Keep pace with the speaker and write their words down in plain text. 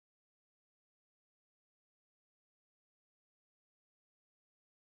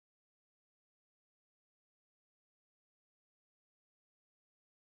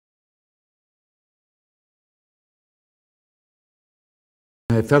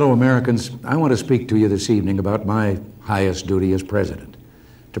My fellow Americans, I want to speak to you this evening about my highest duty as president,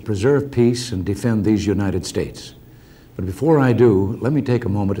 to preserve peace and defend these United States. But before I do, let me take a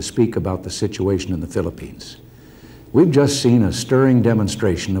moment to speak about the situation in the Philippines. We've just seen a stirring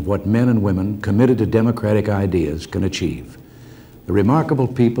demonstration of what men and women committed to democratic ideas can achieve. The remarkable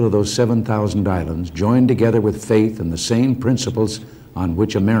people of those 7,000 islands joined together with faith in the same principles on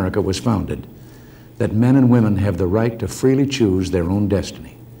which America was founded, that men and women have the right to freely choose their own destiny.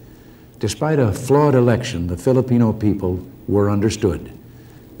 Despite a flawed election, the Filipino people were understood.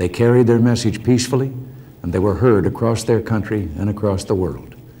 They carried their message peacefully, and they were heard across their country and across the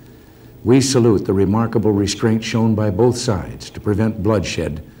world. We salute the remarkable restraint shown by both sides to prevent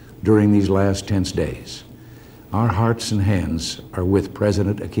bloodshed during these last tense days. Our hearts and hands are with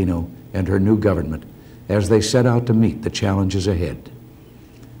President Aquino and her new government as they set out to meet the challenges ahead.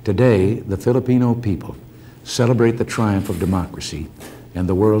 Today, the Filipino people celebrate the triumph of democracy, and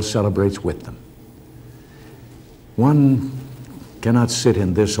the world celebrates with them. One cannot sit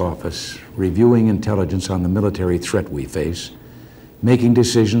in this office reviewing intelligence on the military threat we face, making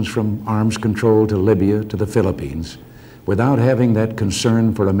decisions from arms control to Libya to the Philippines, without having that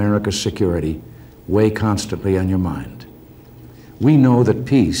concern for America's security weigh constantly on your mind. We know that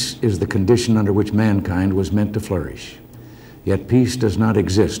peace is the condition under which mankind was meant to flourish. Yet peace does not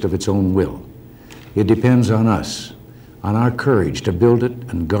exist of its own will. It depends on us, on our courage to build it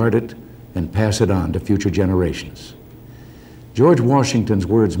and guard it and pass it on to future generations. George Washington's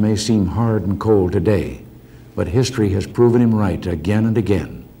words may seem hard and cold today, but history has proven him right again and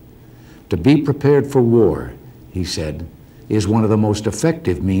again. To be prepared for war, he said, is one of the most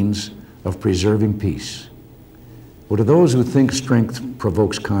effective means of preserving peace. Well, to those who think strength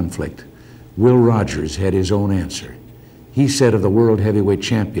provokes conflict, Will Rogers had his own answer. He said of the world heavyweight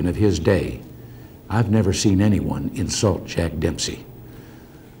champion of his day, "I've never seen anyone insult Jack Dempsey."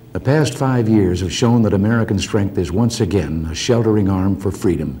 The past 5 years have shown that American strength is once again a sheltering arm for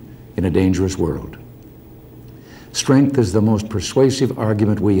freedom in a dangerous world. Strength is the most persuasive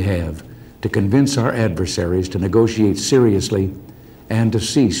argument we have to convince our adversaries to negotiate seriously and to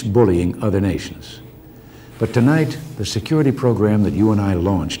cease bullying other nations. But tonight, the security program that you and I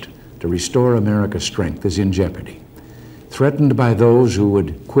launched to restore America's strength is in jeopardy, threatened by those who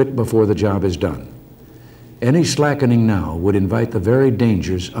would quit before the job is done. Any slackening now would invite the very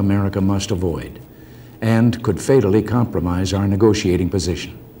dangers America must avoid and could fatally compromise our negotiating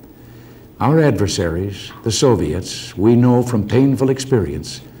position. Our adversaries, the Soviets, we know from painful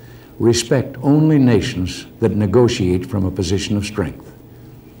experience, respect only nations that negotiate from a position of strength.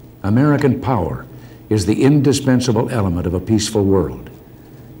 American power is the indispensable element of a peaceful world.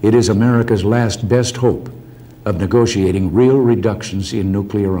 It is America's last best hope of negotiating real reductions in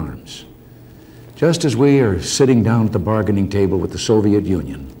nuclear arms. Just as we are sitting down at the bargaining table with the Soviet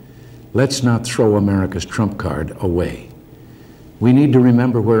Union, let's not throw America's trump card away. We need to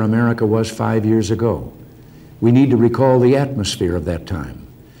remember where America was 5 years ago. We need to recall the atmosphere of that time,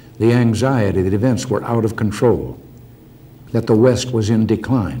 the anxiety that events were out of control, that the West was in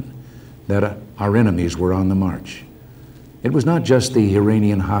decline, that our enemies were on the march. It was not just the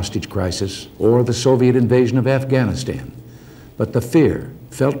Iranian hostage crisis or the Soviet invasion of Afghanistan, but the fear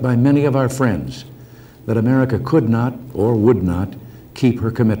felt by many of our friends that America could not or would not keep her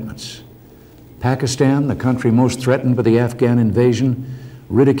commitments. Pakistan, the country most threatened by the Afghan invasion,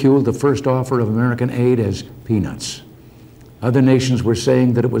 ridiculed the first offer of American aid as peanuts. Other nations were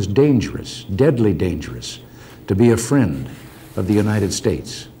saying that it was dangerous, deadly dangerous, to be a friend of the United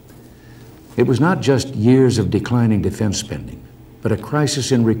States. It was not just years of declining defense spending, but a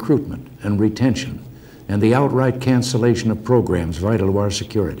crisis in recruitment and retention and the outright cancellation of programs vital to our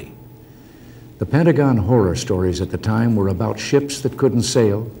security. The Pentagon horror stories at the time were about ships that couldn't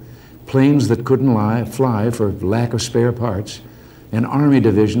sail, planes that couldn't fly for lack of spare parts, and Army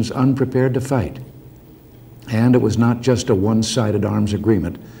divisions unprepared to fight. And it was not just a one-sided arms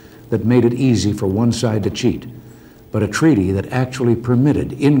agreement that made it easy for one side to cheat, but a treaty that actually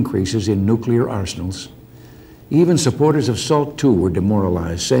permitted increases in nuclear arsenals. Even supporters of SALT II were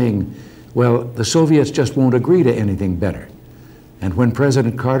demoralized, saying, well, the Soviets just won't agree to anything better. And when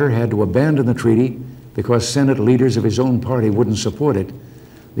President Carter had to abandon the treaty because Senate leaders of his own party wouldn't support it,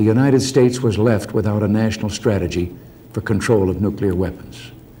 the United States was left without a national strategy for control of nuclear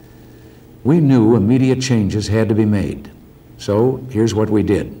weapons. We knew immediate changes had to be made, so here's what we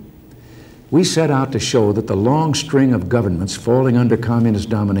did. We set out to show that the long string of governments falling under communist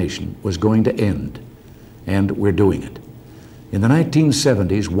domination was going to end, and we're doing it. In the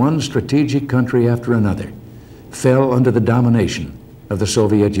 1970s, one strategic country after another fell under the domination of the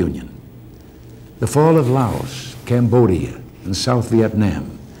Soviet Union. The fall of Laos, Cambodia, and South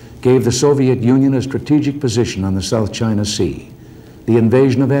Vietnam gave the Soviet Union a strategic position on the South China Sea. The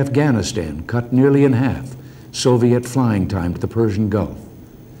invasion of Afghanistan cut nearly in half Soviet flying time to the Persian Gulf.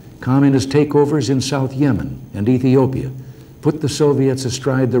 Communist takeovers in South Yemen and Ethiopia put the Soviets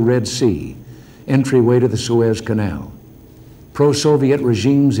astride the Red Sea, entryway to the Suez Canal. Pro-Soviet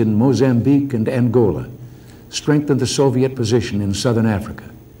regimes in Mozambique and Angola strengthened the Soviet position in southern Africa.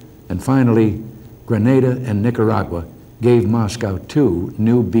 And finally, Grenada and Nicaragua gave Moscow 2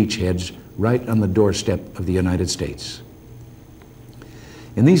 new beachheads right on the doorstep of the United States.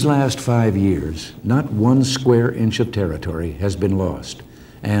 In these last 5 years, not 1 square inch of territory has been lost,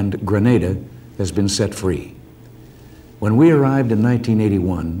 and Grenada has been set free. When we arrived in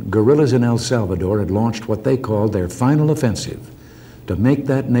 1981, guerrillas in El Salvador had launched what they called their final offensive to make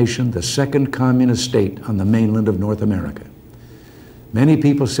that nation the second communist state on the mainland of North America. Many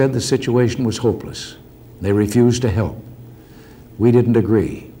people said the situation was hopeless. They refused to help. We didn't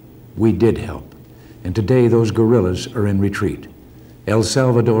agree. We did help. And today those guerrillas are in retreat. El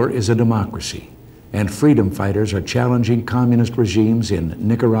Salvador is a democracy, and freedom fighters are challenging communist regimes in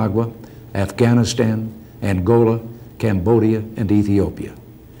Nicaragua, Afghanistan, Angola, Cambodia, and Ethiopia.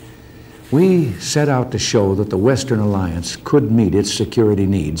 We set out to show that the Western Alliance could meet its security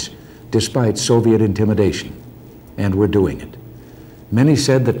needs despite Soviet intimidation, and we're doing it. Many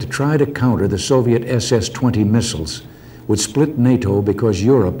said that to try to counter the Soviet SS-20 missiles would split NATO because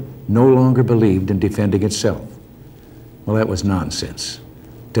Europe no longer believed in defending itself. Well, that was nonsense.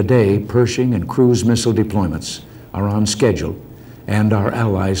 Today, Pershing and cruise missile deployments are on schedule, and our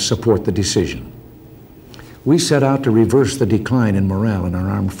allies support the decision. We set out to reverse the decline in morale in our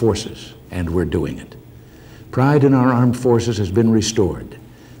armed forces, and we're doing it. Pride in our armed forces has been restored.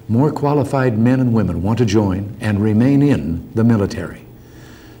 More qualified men and women want to join and remain in the military.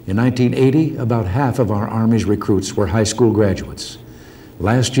 In 1980, about half of our Army's recruits were high school graduates.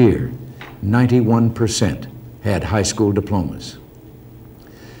 Last year, 91% had high school diplomas.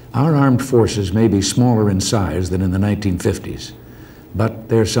 Our armed forces may be smaller in size than in the 1950s, but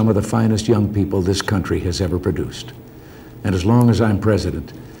they're some of the finest young people this country has ever produced. And as long as I'm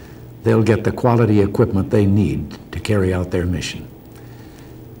president, they'll get the quality equipment they need to carry out their mission.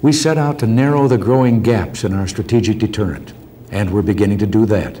 We set out to narrow the growing gaps in our strategic deterrent, and we're beginning to do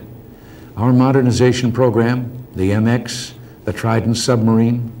that. Our modernization program, the MX, the Trident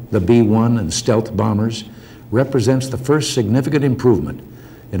submarine, the B-1 and stealth bombers, represents the first significant improvement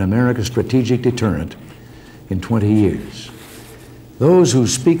in America's strategic deterrent in 20 years. Those who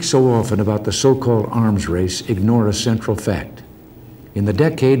speak so often about the so-called arms race ignore a central fact. In the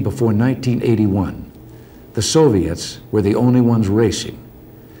decade before 1981, the Soviets were the only ones racing.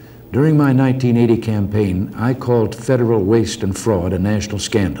 During my 1980 campaign, I called federal waste and fraud a national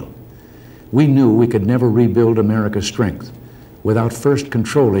scandal. We knew we could never rebuild America's strength without first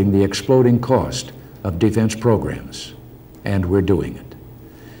controlling the exploding cost of defense programs, and we're doing it.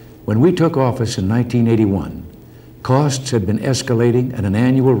 When we took office in 1981, costs had been escalating at an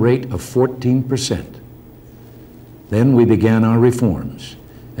annual rate of 14%. Then we began our reforms,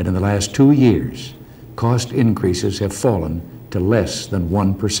 and in the last 2 years, cost increases have fallen to less than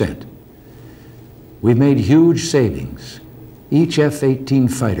 1%. We've made huge savings. Each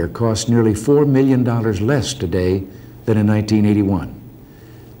F-18 fighter costs nearly $4 million less today than in 1981.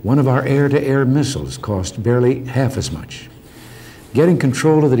 One of our air-to-air missiles cost barely half as much. Getting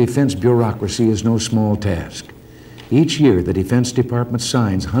control of the defense bureaucracy is no small task. Each year, the Defense Department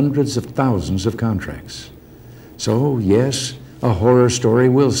signs hundreds of thousands of contracts. So, yes, a horror story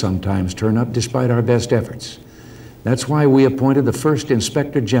will sometimes turn up despite our best efforts. That's why we appointed the first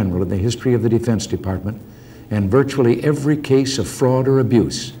Inspector General in the history of the Defense Department, and virtually every case of fraud or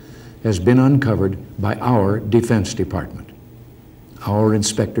abuse has been uncovered by our Defense Department, our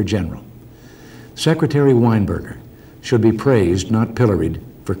Inspector General. Secretary Weinberger should be praised, not pilloried,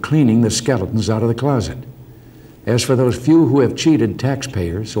 for cleaning the skeletons out of the closet. As for those few who have cheated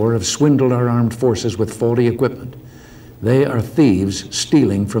taxpayers or have swindled our armed forces with faulty equipment, they are thieves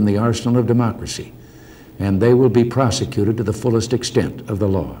stealing from the arsenal of democracy, and they will be prosecuted to the fullest extent of the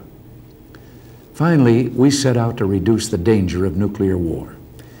law. Finally, we set out to reduce the danger of nuclear war.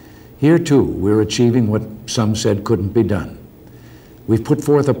 Here, too, we're achieving what some said couldn't be done. We've put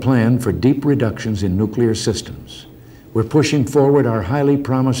forth a plan for deep reductions in nuclear systems. We're pushing forward our highly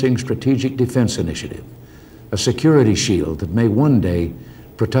promising Strategic Defense Initiative, a security shield that may one day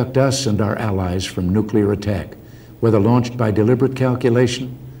protect us and our allies from nuclear attack, whether launched by deliberate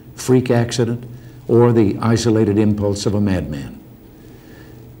calculation, freak accident, or the isolated impulse of a madman.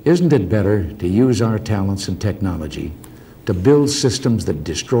 Isn't it better to use our talents and technology to build systems that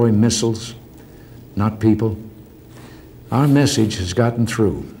destroy missiles, not people? Our message has gotten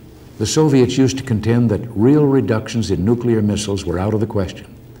through. The Soviets used to contend that real reductions in nuclear missiles were out of the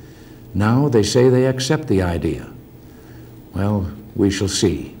question. Now they say they accept the idea. Well, we shall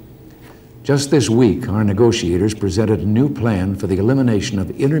see. Just this week, our negotiators presented a new plan for the elimination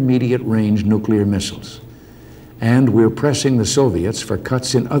of intermediate-range nuclear missiles. And we're pressing the Soviets for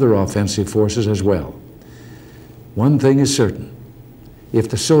cuts in other offensive forces as well. One thing is certain. If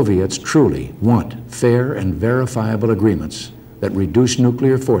the Soviets truly want fair and verifiable agreements that reduce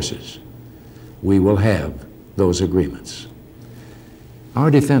nuclear forces, we will have those agreements. Our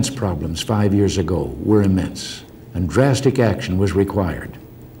defense problems 5 years ago were immense, and drastic action was required.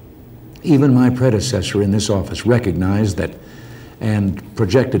 Even my predecessor in this office recognized that and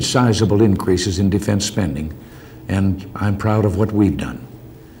projected sizable increases in defense spending, and I'm proud of what we've done.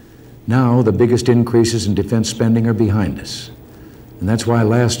 Now, the biggest increases in defense spending are behind us. And that's why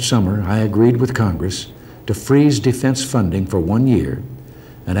last summer I agreed with Congress to freeze defense funding for 1 year,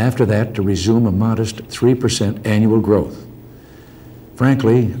 and after that to resume a modest 3% annual growth.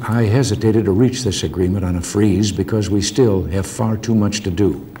 Frankly, I hesitated to reach this agreement on a freeze because we still have far too much to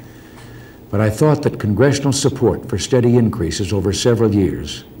do. But I thought that congressional support for steady increases over several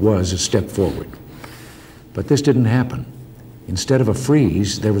years was a step forward. But this didn't happen. Instead of a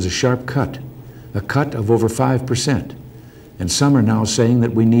freeze, there was a sharp cut, a cut of over 5%. And some are now saying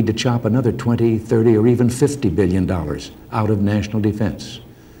that we need to chop another $20, $30, or even $50 billion out of national defense.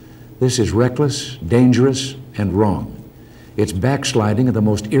 This is reckless, dangerous, and wrong. It's backsliding of the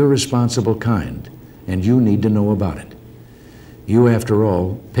most irresponsible kind, and you need to know about it. You, after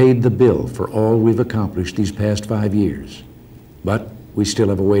all, paid the bill for all we've accomplished these past 5 years. But we still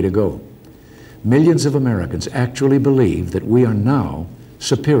have a way to go. Millions of Americans actually believe that we are now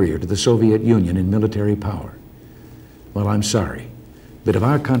superior to the Soviet Union in military power. Well, I'm sorry, but if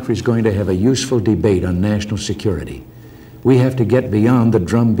our country is going to have a useful debate on national security, we have to get beyond the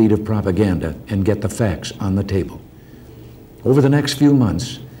drumbeat of propaganda and get the facts on the table. Over the next few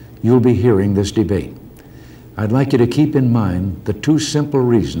months, you'll be hearing this debate. I'd like you to keep in mind the two simple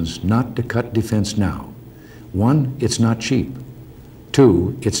reasons not to cut defense now. One, it's not cheap.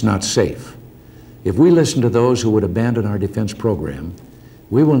 Two, it's not safe. If we listen to those who would abandon our defense program,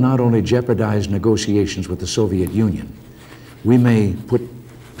 we will not only jeopardize negotiations with the Soviet Union, we may put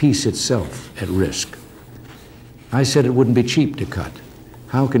peace itself at risk. I said it wouldn't be cheap to cut.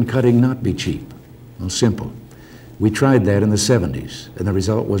 How can cutting not be cheap? Well, simple. We tried that in the 70s, and the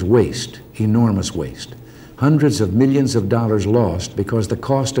result was waste, enormous waste. Hundreds of millions of dollars lost because the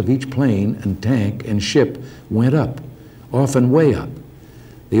cost of each plane and tank and ship went up, often way up.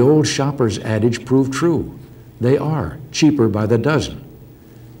 The old shopper's adage proved true. They are cheaper by the dozen.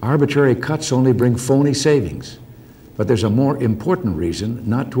 Arbitrary cuts only bring phony savings. But there's a more important reason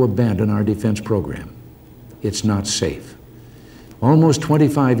not to abandon our defense program. It's not safe. Almost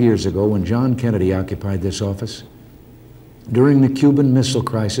 25 years ago, when John Kennedy occupied this office, during the Cuban Missile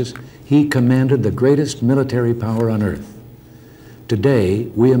Crisis, he commanded the greatest military power on earth. Today,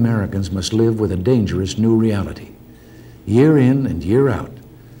 we Americans must live with a dangerous new reality. Year in and year out,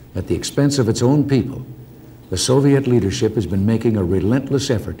 at the expense of its own people, the Soviet leadership has been making a relentless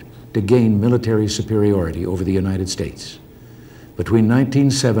effort to gain military superiority over the United States. Between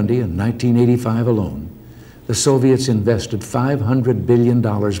 1970 and 1985 alone, the Soviets invested $500 billion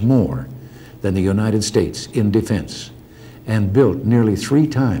more than the United States in defense and built nearly 3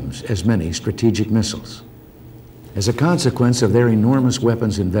 times as many strategic missiles. As a consequence of their enormous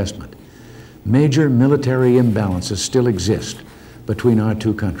weapons investment, major military imbalances still exist between our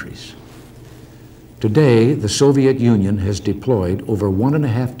two countries. Today, the Soviet Union has deployed over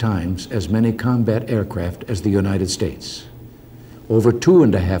 1.5 times as many combat aircraft as the United States, over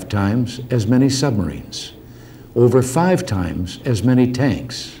 2.5 times as many submarines, over 5 times as many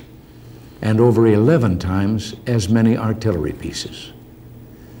tanks, and over 11 times as many artillery pieces.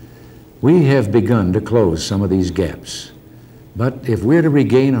 We have begun to close some of these gaps, but if we're to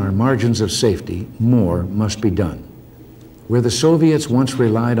regain our margins of safety, more must be done. Where the Soviets once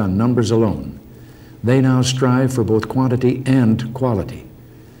relied on numbers alone, they now strive for both quantity and quality.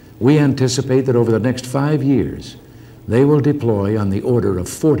 We anticipate that over the next 5 years, they will deploy on the order of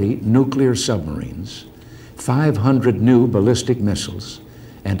 40 nuclear submarines, 500 new ballistic missiles,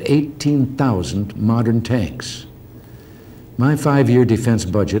 and 18,000 modern tanks. My 5-year defense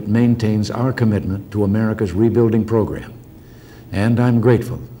budget maintains our commitment to America's rebuilding program, and I'm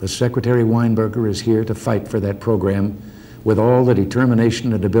grateful that Secretary Weinberger is here to fight for that program with all the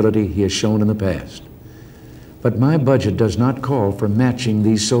determination and ability he has shown in the past. But my budget does not call for matching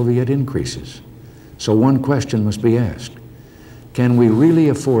these Soviet increases. So one question must be asked. Can we really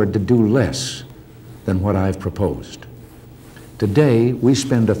afford to do less than what I've proposed? Today, we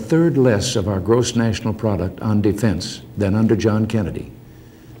spend a third less of our gross national product on defense than under John Kennedy.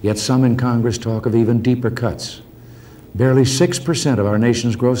 Yet some in Congress talk of even deeper cuts. Barely 6% of our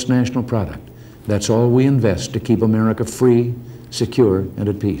nation's gross national product. That's all we invest to keep America free, secure, and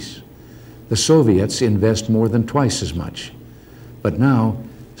at peace. The Soviets invest more than twice as much. But now,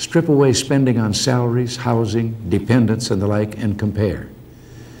 strip away spending on salaries, housing, dependents, and the like, and compare.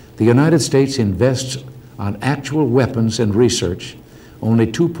 The United States invests on actual weapons and research only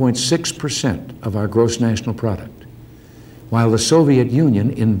 2.6% of our gross national product, while the Soviet Union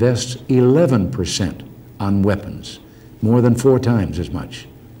invests 11% on weapons, more than 4 times as much.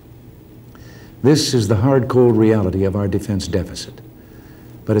 This is the hard, cold reality of our defense deficit.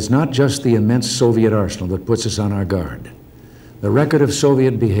 But it's not just the immense Soviet arsenal that puts us on our guard. The record of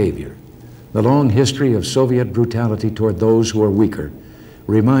Soviet behavior, the long history of Soviet brutality toward those who are weaker,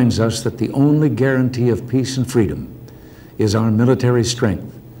 reminds us that the only guarantee of peace and freedom is our military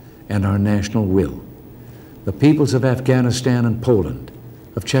strength and our national will. The peoples of Afghanistan and Poland,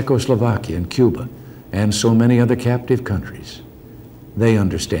 of Czechoslovakia and Cuba, and so many other captive countries, they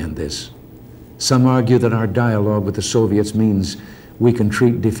understand this. Some argue that our dialogue with the Soviets means we can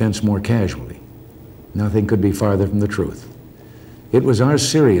treat defense more casually. Nothing could be farther from the truth. It was our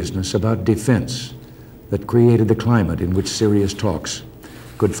seriousness about defense that created the climate in which serious talks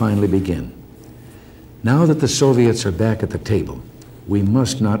could finally begin. Now that the Soviets are back at the table, we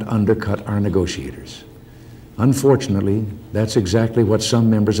must not undercut our negotiators. Unfortunately, that's exactly what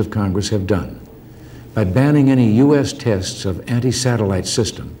some members of Congress have done. By banning any U.S. tests of anti-satellite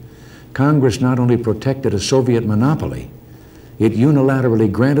system, Congress not only protected a Soviet monopoly, it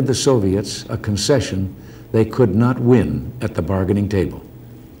unilaterally granted the Soviets a concession they could not win at the bargaining table.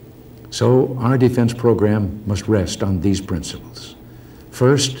 So our defense program must rest on these principles.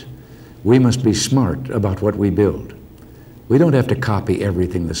 First, we must be smart about what we build. We don't have to copy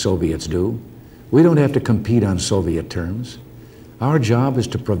everything the Soviets do. We don't have to compete on Soviet terms. Our job is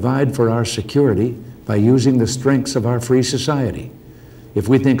to provide for our security by using the strengths of our free society. If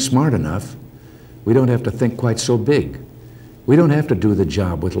we think smart enough, we don't have to think quite so big. We don't have to do the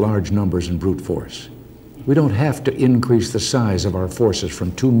job with large numbers and brute force. We don't have to increase the size of our forces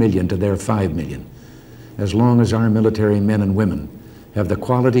from 2 million to their 5 million, as long as our military men and women have the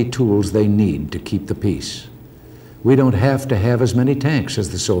quality tools they need to keep the peace. We don't have to have as many tanks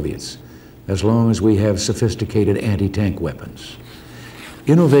as the Soviets, as long as we have sophisticated anti-tank weapons.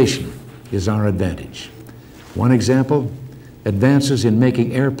 Innovation is our advantage. One example, advances in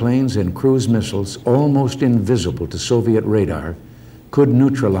making airplanes and cruise missiles almost invisible to Soviet radar could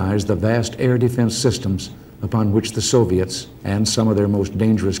neutralize the vast air defense systems upon which the Soviets and some of their most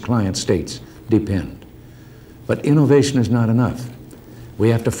dangerous client states depend. But innovation is not enough. We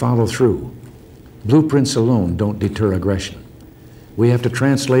have to follow through. Blueprints alone don't deter aggression. We have to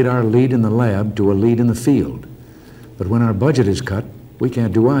translate our lead in the lab to a lead in the field. But when our budget is cut, we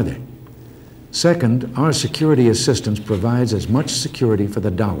can't do either. Second, our security assistance provides as much security for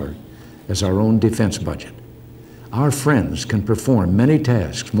the dollar as our own defense budget. Our friends can perform many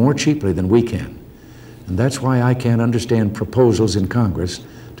tasks more cheaply than we can. And that's why I can't understand proposals in Congress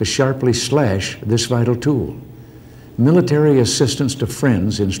to sharply slash this vital tool. Military assistance to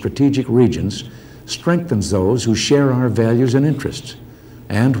friends in strategic regions strengthens those who share our values and interests.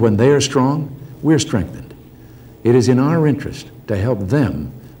 And when they are strong, we're strengthened. It is in our interest to help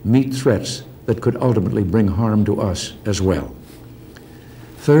them meet threats that could ultimately bring harm to us as well.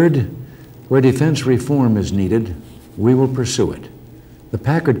 Third, where defense reform is needed, we will pursue it. The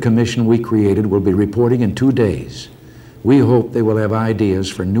Packard Commission we created will be reporting in 2 days. We hope they will have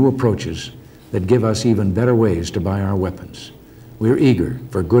ideas for new approaches that give us even better ways to buy our weapons. We're eager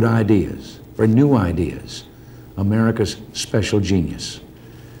for good ideas, for new ideas, America's special genius.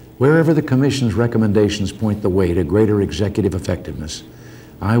 Wherever the Commission's recommendations point the way to greater executive effectiveness,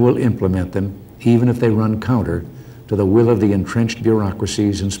 I will implement them, even if they run counter to the will of the entrenched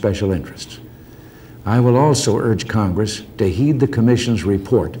bureaucracies and special interests. I will also urge Congress to heed the Commission's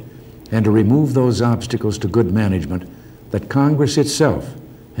report and to remove those obstacles to good management that Congress itself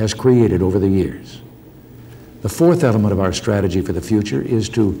has created over the years. The fourth element of our strategy for the future is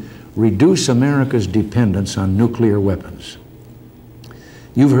to reduce America's dependence on nuclear weapons.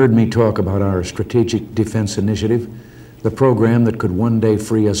 You've heard me talk about our Strategic Defense Initiative, the program that could one day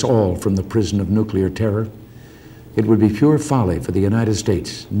free us all from the prison of nuclear terror. It would be pure folly for the United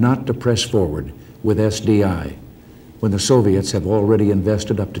States not to press forward with SDI when the Soviets have already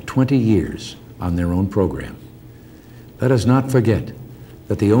invested up to 20 years on their own program. Let us not forget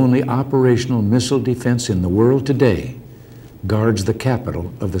that the only operational missile defense in the world today guards the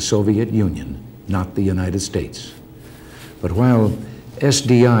capital of the Soviet Union, not the United States. But while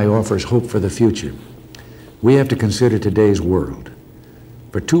SDI offers hope for the future, we have to consider today's world.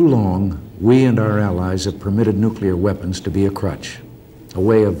 For too long, we and our allies have permitted nuclear weapons to be a crutch, a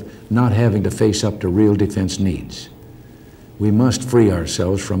way of not having to face up to real defense needs. We must free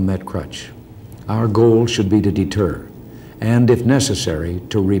ourselves from that crutch. Our goal should be to deter, and if necessary,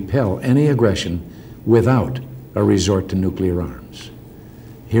 to repel any aggression without a resort to nuclear arms.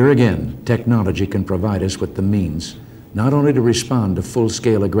 Here again, technology can provide us with the means not only to respond to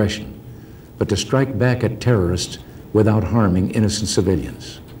full-scale aggression, but to strike back at terrorists without harming innocent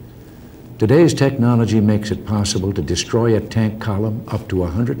civilians. Today's technology makes it possible to destroy a tank column up to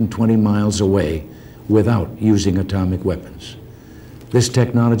 120 miles away without using atomic weapons. This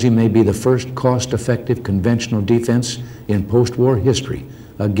technology may be the first cost-effective conventional defense in post-war history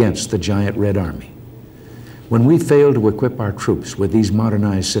against the giant Red Army. When we fail to equip our troops with these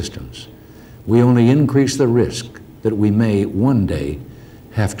modernized systems, we only increase the risk that we may one day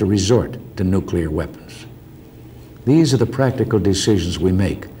have to resort to nuclear weapons. These are the practical decisions we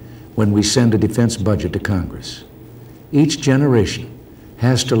make when we send a defense budget to Congress. Each generation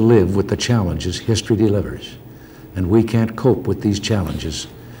has to live with the challenges history delivers, and we can't cope with these challenges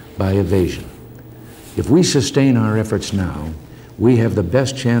by evasion. If we sustain our efforts now, we have the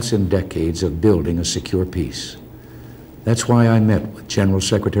best chance in decades of building a secure peace. That's why I met with General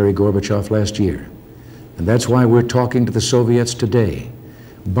Secretary Gorbachev last year, and that's why we're talking to the Soviets today,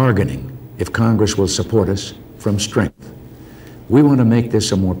 bargaining, if Congress will support us, from strength. We want to make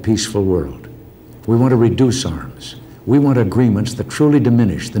this a more peaceful world. We want to reduce arms. We want agreements that truly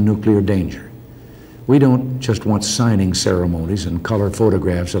diminish the nuclear danger. We don't just want signing ceremonies and color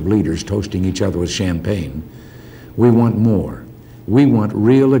photographs of leaders toasting each other with champagne. We want more. We want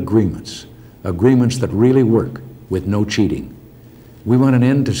real agreements, agreements that really work with no cheating. We want an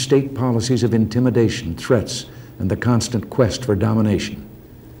end to state policies of intimidation, threats, and the constant quest for domination.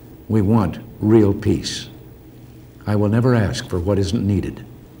 We want real peace. I will never ask for what isn't needed.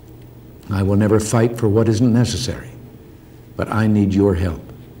 I will never fight for what isn't necessary. But I need your help.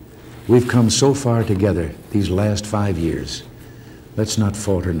 We've come so far together these last 5 years. Let's not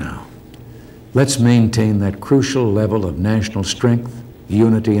falter now. Let's maintain that crucial level of national strength,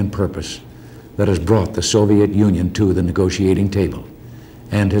 unity, and purpose that has brought the Soviet Union to the negotiating table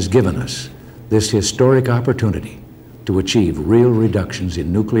and has given us this historic opportunity to achieve real reductions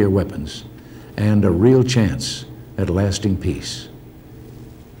in nuclear weapons and a real chance at lasting peace.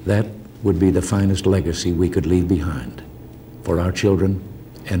 That would be the finest legacy we could leave behind for our children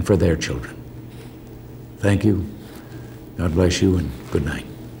and for their children. Thank you. God bless you, and good night.